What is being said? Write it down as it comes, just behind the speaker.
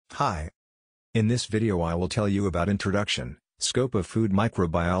Hi. In this video I will tell you about introduction, scope of food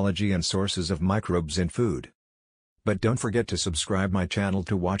microbiology and sources of microbes in food. But don't forget to subscribe my channel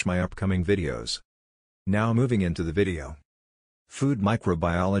to watch my upcoming videos. Now moving into the video. Food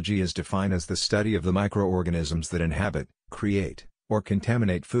microbiology is defined as the study of the microorganisms that inhabit, create, or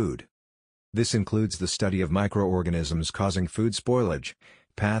contaminate food. This includes the study of microorganisms causing food spoilage,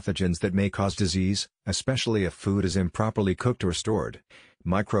 pathogens that may cause disease, especially if food is improperly cooked or stored.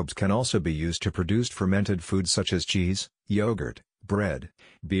 Microbes can also be used to produce fermented foods such as cheese, yogurt, bread,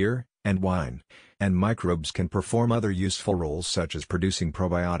 beer, and wine, and microbes can perform other useful roles such as producing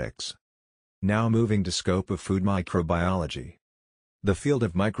probiotics. Now moving to scope of food microbiology. The field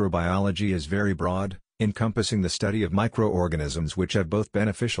of microbiology is very broad, encompassing the study of microorganisms which have both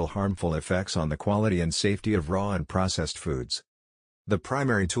beneficial and harmful effects on the quality and safety of raw and processed foods. The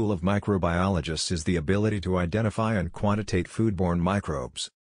primary tool of microbiologists is the ability to identify and quantitate foodborne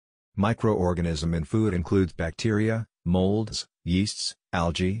microbes. Microorganism in food includes bacteria, molds, yeasts,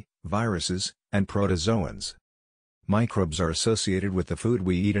 algae, viruses, and protozoans. Microbes are associated with the food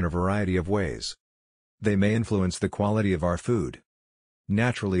we eat in a variety of ways. They may influence the quality of our food.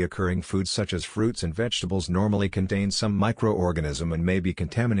 Naturally occurring foods such as fruits and vegetables normally contain some microorganism and may be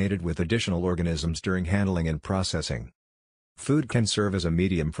contaminated with additional organisms during handling and processing. Food can serve as a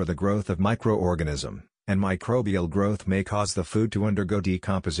medium for the growth of microorganism, and microbial growth may cause the food to undergo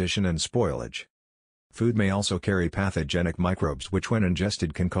decomposition and spoilage. Food may also carry pathogenic microbes which when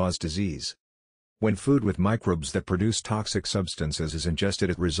ingested can cause disease. When food with microbes that produce toxic substances is ingested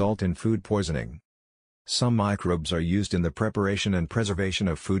it results in food poisoning. Some microbes are used in the preparation and preservation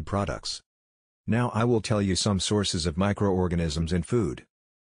of food products. Now I will tell you some sources of microorganisms in food.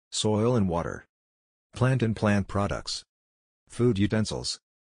 Soil and water. Plant and plant products. Food utensils.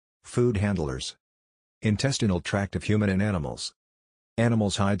 Food handlers. Intestinal tract of human and animals.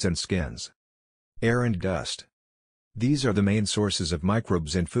 Animals' hides and skins. Air and dust. These are the main sources of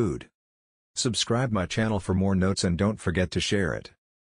microbes in food. Subscribe my channel for more notes and don't forget to share it.